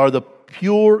 blessed are the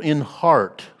pure in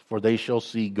heart, for they shall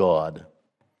see God.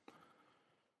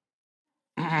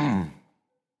 The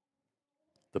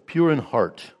pure in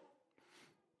heart.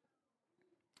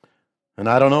 And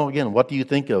I don't know, again, what do you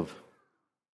think of?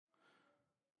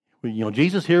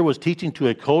 Jesus here was teaching to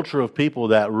a culture of people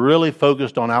that really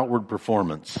focused on outward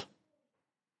performance.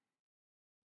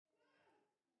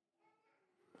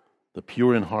 The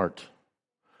pure in heart.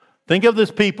 Think of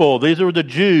this people. These are the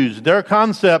Jews. Their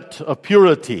concept of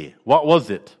purity, what was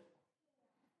it?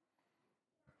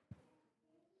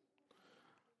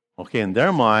 Okay, in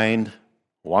their mind,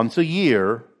 once a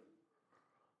year,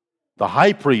 the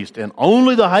high priest, and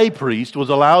only the high priest, was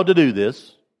allowed to do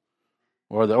this.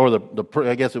 Or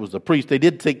I guess it was the priest. They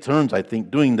did take turns, I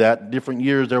think, doing that. Different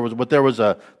years there was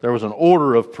an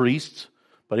order of priests.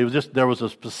 But there was a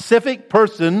specific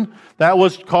person that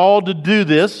was called to do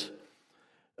this,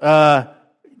 to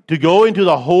go into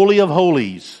the Holy of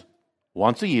Holies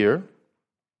once a year.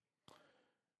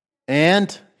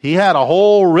 And he had a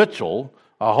whole ritual,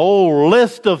 a whole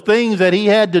list of things that he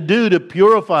had to do to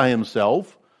purify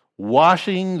himself,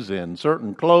 washings and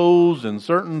certain clothes and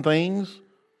certain things.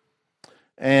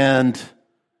 And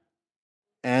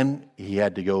he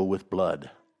had to go with blood,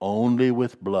 only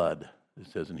with blood, it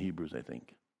says in Hebrews, I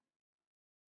think.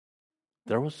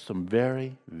 There was some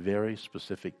very, very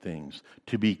specific things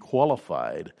to be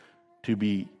qualified, to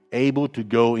be able to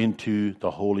go into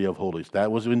the Holy of Holies. That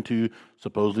was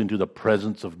supposedly into the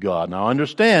presence of God. Now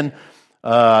understand,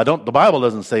 the Bible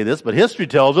doesn't say this, but history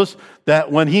tells us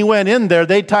that when he went in there,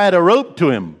 they tied a rope to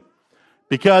him.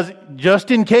 Because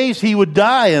just in case he would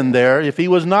die in there, if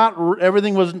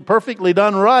everything wasn't perfectly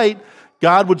done right,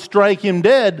 God would strike him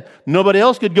dead. Nobody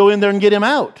else could go in there and get him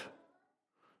out.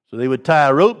 So they would tie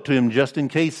a rope to him just in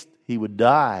case he would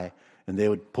die, and they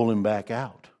would pull him back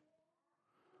out.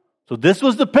 So this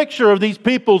was the picture of these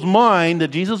people's mind that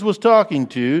Jesus was talking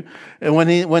to, and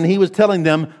when he was telling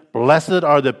them, "Blessed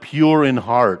are the pure in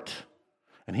heart,"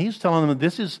 and he's telling them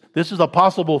this is a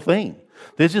possible thing.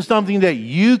 This is something that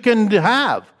you can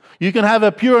have. You can have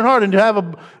a pure heart, and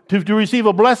to receive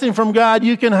a blessing from God,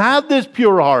 you can have this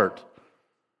pure heart.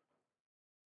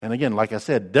 And again, like I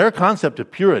said, their concept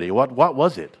of purity, what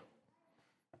was it?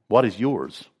 What is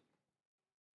yours?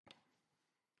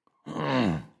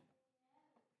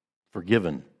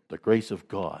 Forgiven, the grace of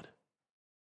God.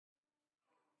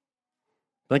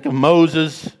 Think of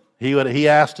Moses. He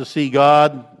asked to see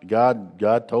God.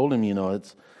 God told him,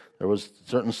 there was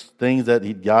certain things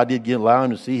that God did allow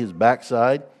him to see his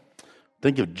backside.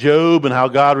 Think of Job and how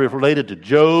God related to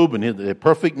Job and the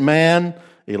perfect man,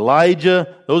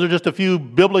 Elijah. Those are just a few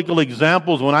biblical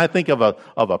examples when I think of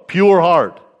a pure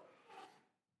heart.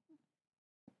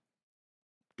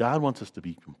 God wants us to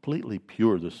be completely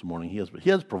pure this morning. He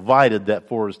has provided that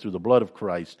for us through the blood of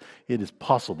Christ. It is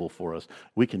possible for us.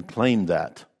 We can claim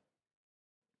that.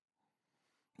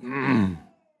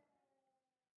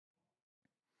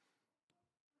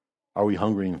 Are we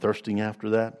hungry and thirsting after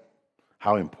that?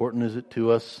 How important is it to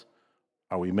us?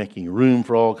 Are we making room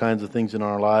for all kinds of things in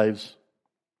our lives?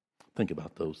 Think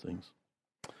about those things.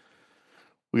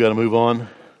 We got to move on.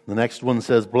 The next one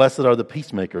says, "Blessed are the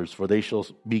peacemakers, for they shall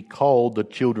be called the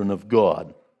children of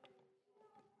God."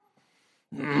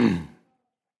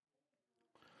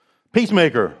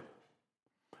 Peacemaker.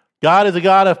 God is a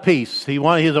God of peace. He's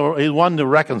one to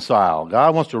reconcile.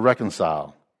 God wants to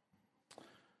reconcile.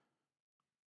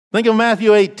 Think of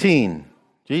Matthew 18.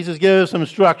 Jesus gives some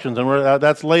instructions, and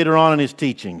that's later on in his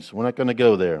teachings. We're not going to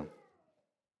go there.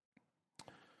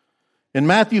 In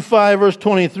Matthew 5, verse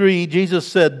 23, Jesus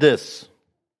said this.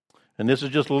 And this is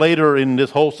just later in this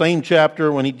whole same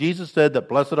chapter when Jesus said that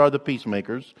blessed are the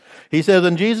peacemakers. He says,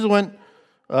 and Jesus went,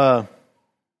 I'm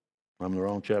in the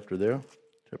wrong chapter there.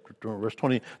 Chapter 2, verse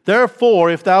 20. "Therefore,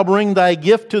 if thou bring thy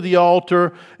gift to the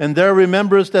altar, and there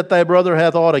rememberest that thy brother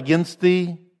hath aught against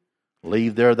thee,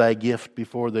 leave there thy gift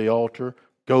before the altar.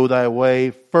 Go thy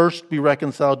way. First be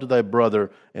reconciled to thy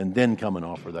brother, and then come and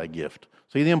offer thy gift."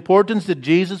 See the importance that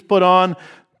Jesus put on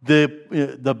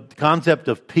the concept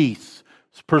of peace.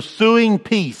 Pursuing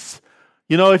peace.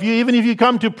 Even if you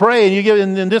come to pray and you give,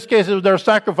 in this case it was their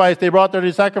sacrifice, they brought their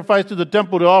sacrifice to the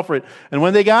temple to offer it. And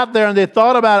when they got there and they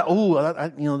thought about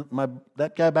it,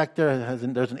 that guy back there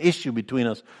there's an issue between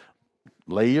us.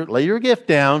 Lay your gift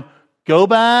down, go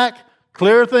back,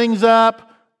 clear things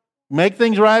up, make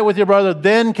things right with your brother,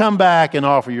 then come back and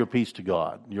offer your peace to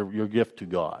God, your gift to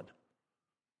God.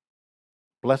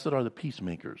 Blessed are the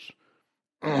peacemakers.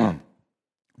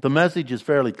 The message is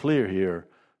fairly clear here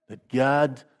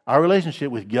that our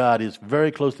relationship with God is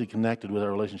very closely connected with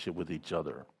our relationship with each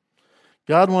other.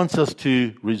 God wants us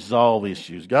to resolve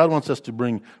issues. God wants us to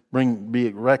be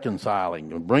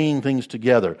reconciling and bringing things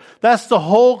together. That's the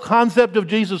whole concept of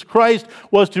Jesus Christ,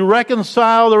 was to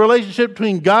reconcile the relationship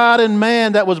between God and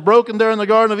man that was broken there in the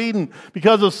Garden of Eden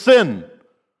because of sin.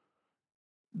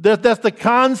 That's the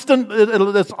constant,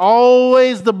 that's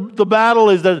always the battle,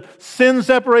 is that sin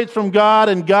separates from God,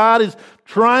 and God is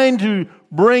trying to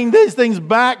bring these things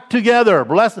back together.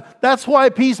 That's why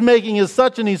peacemaking is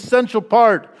such an essential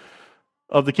part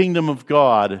of the kingdom of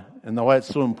God, and why it's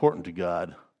so important to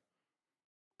God.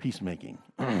 Peacemaking.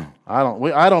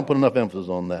 I don't put enough emphasis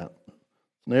on that.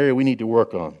 It's an area we need to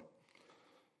work on.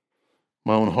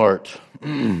 My own heart.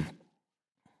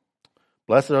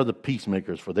 Blessed are the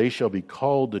peacemakers, for they shall be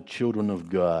called the children of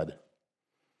God.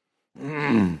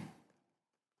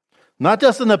 Not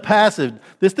just in the passive.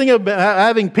 This thing of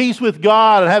having peace with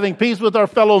God and having peace with our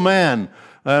fellow man.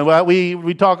 Well,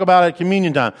 we talk about at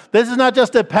communion time. This is not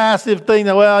just a passive thing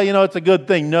that, well, it's a good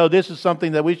thing. No, this is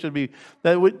something that we should be,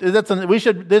 we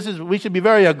should be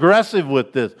very aggressive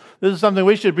with this. This is something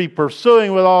we should be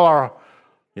pursuing with all our,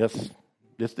 yes,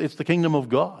 it's the kingdom of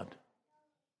God.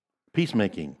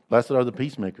 Peacemaking. Blessed are the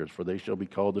peacemakers, for they shall be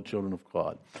called the children of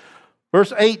God.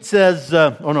 Verse 8 says,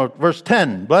 verse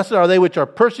 10, blessed are they which are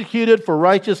persecuted for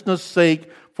righteousness'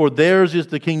 sake, for theirs is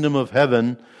the kingdom of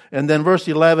heaven. And then verse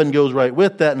 11 goes right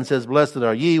with that and says, blessed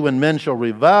are ye when men shall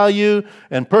revile you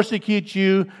and persecute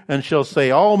you and shall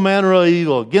say all manner of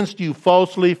evil against you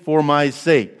falsely for my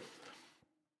sake.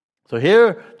 So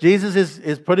here Jesus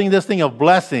is putting this thing of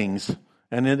blessings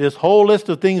and in this whole list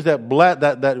of things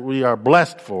that we are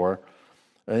blessed for.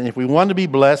 And if we want to be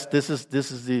blessed, this is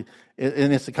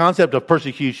and it's the concept of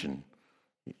persecution.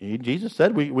 Jesus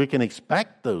said we can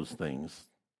expect those things.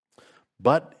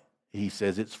 But he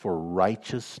says it's for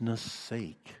righteousness'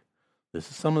 sake. This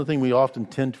is some of the things we often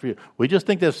tend to forget. We just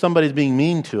think that if somebody's being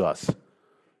mean to us.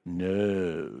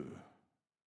 No.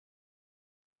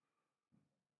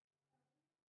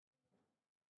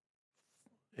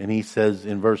 And he says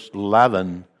in verse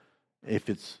 11,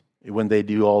 when they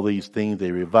do all these things,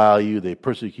 they revile you, they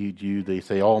persecute you, they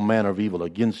say all manner of evil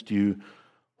against you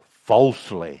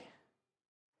falsely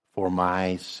for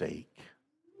my sake.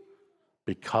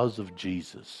 Because of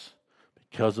Jesus.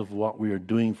 Because of what we are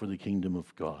doing for the kingdom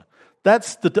of God.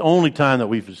 That's the only time that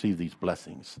we've received these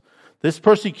blessings. This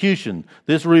persecution,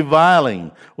 this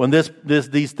reviling, when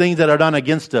these things that are done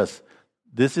against us,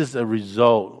 this is a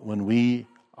result when we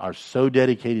are so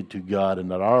dedicated to God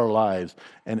and that our lives,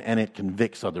 and it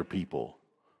convicts other people.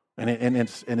 And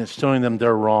it's showing them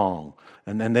they're wrong.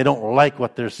 And they don't like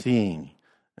what they're seeing.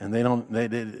 And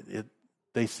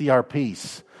they see our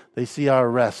peace. They see our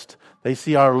rest. They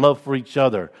see our love for each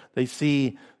other. They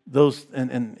see those,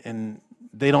 and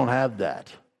they don't have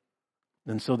that.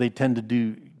 And so they tend to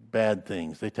do bad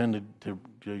things. They tend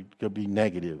to be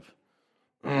negative.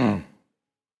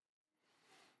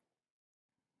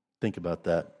 Think about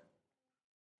that.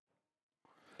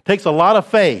 It takes a lot of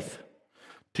faith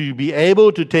to be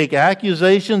able to take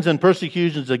accusations and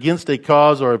persecutions against a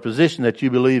cause or a position that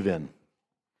you believe in.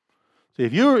 See,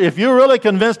 if you're really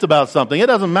convinced about something, it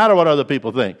doesn't matter what other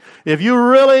people think. If you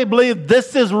really believe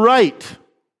this is right,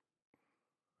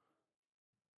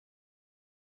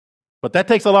 but that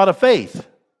takes a lot of faith.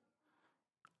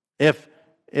 If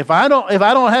I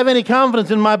don't have any confidence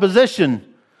in my position,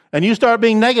 and you start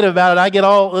being negative about it, I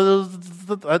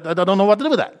don't know what to do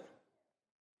with that.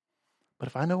 But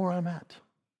if I know where I'm at,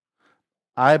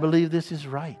 I believe this is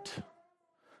right.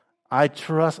 I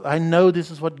know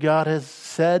this is what God has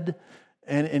said,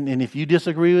 and if you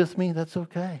disagree with me, that's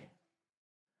okay.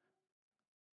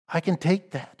 I can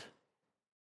take that.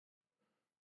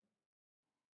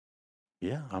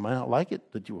 Yeah, I might not like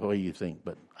it the way you think,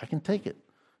 but I can take it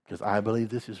because I believe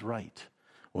this is right.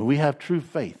 When we have true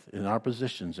faith in our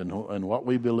positions and what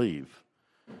we believe,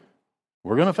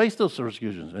 we're going to face those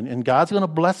persecutions. And God's going to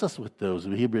bless us with those.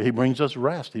 He brings us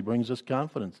rest. He brings us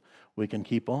confidence. We can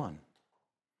keep on.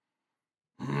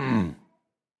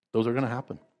 Those are going to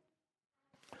happen.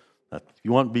 If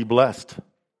you want to be blessed,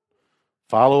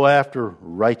 follow after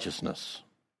righteousness.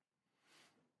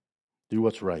 Do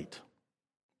what's right.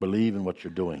 Believe in what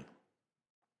you're doing.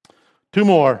 Two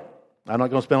more. I'm not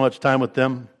going to spend much time with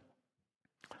them.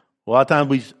 A lot of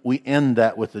times we end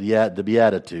that with the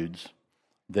Beatitudes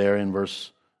there in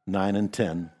verse 9 and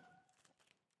 10.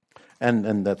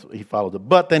 And that's he followed it.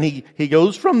 But then he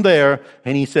goes from there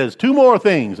and he says two more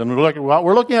things. And what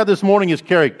we're looking at this morning is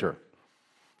character.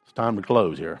 It's time to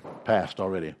close here. Past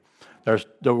already.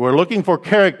 We're looking for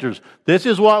characters. This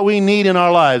is what we need in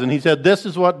our lives. And he said, this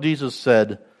is what Jesus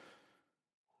said.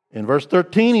 In verse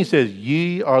 13, he says,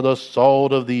 ye are the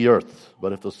salt of the earth.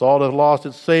 But if the salt hath lost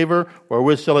its savor,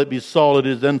 wherewith shall it be salted?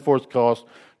 It is then forthcast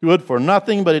good for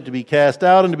nothing, but it to be cast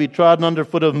out and to be trodden under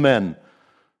foot of men.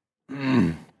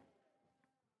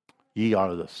 Ye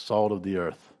are the salt of the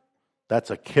earth.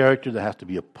 That's a character that has to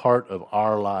be a part of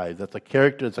our lives. That's a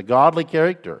character, it's a godly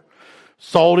character.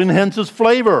 Salt enhances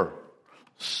flavor.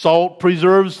 Salt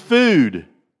preserves food.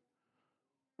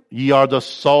 Ye are the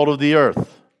salt of the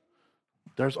earth.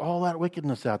 There's all that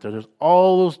wickedness out there. There's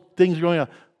all those things going on.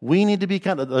 We need to be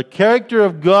the character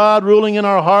of God ruling in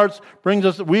our hearts brings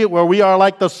us where we are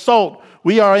like the salt.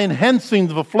 We are enhancing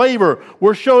the flavor.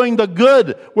 We're showing the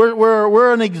good.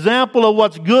 We're an example of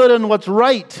what's good and what's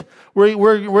right.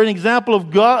 We're an example of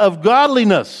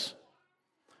godliness.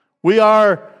 We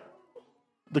are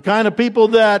the kind of people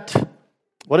that,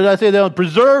 what did I say? That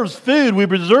preserves food. We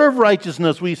preserve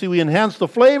righteousness. We enhance the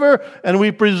flavor and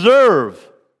we preserve.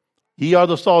 Ye are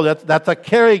the salt. That's a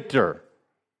character.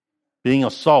 Being a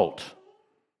salt.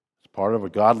 It's part of a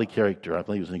godly character. I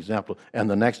believe it's an example. And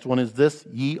the next one is this.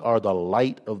 Ye are the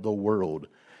light of the world.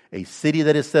 A city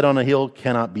that is set on a hill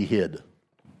cannot be hid.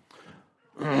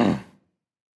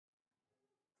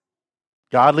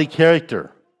 Godly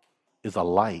character is a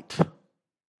light.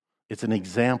 It's an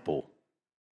example.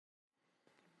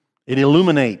 It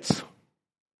illuminates.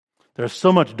 There's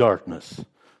so much darkness.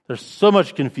 There's so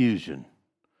much confusion.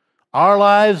 Our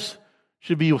lives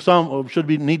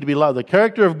need to be loved. The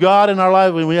character of God in our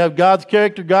life, when we have God's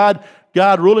character, God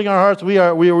ruling our hearts,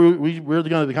 we're going to be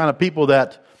the kind of people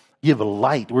that give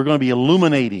light. We're going to be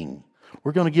illuminating.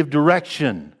 We're going to give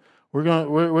direction.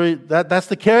 That's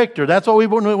the character. That's what we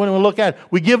want when we look at.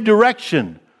 We give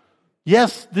direction.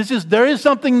 Yes, there is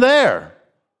something there.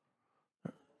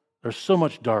 There's so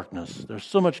much darkness. There's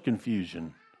so much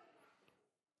confusion.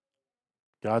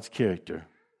 God's character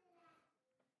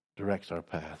directs our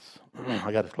paths.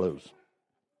 I got to close.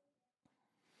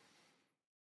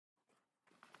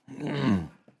 Do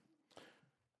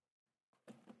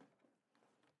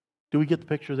we get the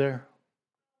picture there?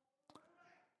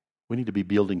 We need to be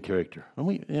building character.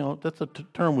 And that's a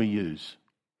term we use.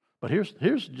 But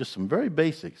here's just some very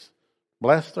basics.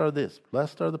 Blessed are this.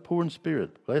 Blessed are the poor in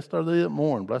spirit. Blessed are they that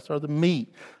mourn. Blessed are the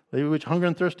meek. They which hunger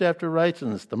and thirst after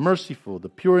righteousness. The merciful. The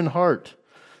pure in heart.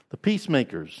 The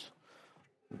peacemakers.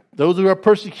 Those who are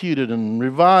persecuted and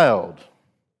reviled.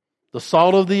 The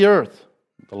salt of the earth.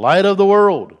 The light of the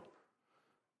world.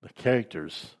 The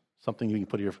characters. Something you can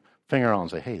put your finger on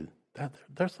and say, hey,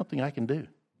 there's something I can do.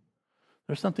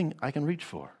 There's something I can reach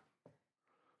for.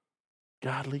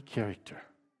 Godly character.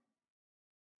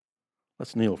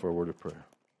 Let's kneel for a word of prayer.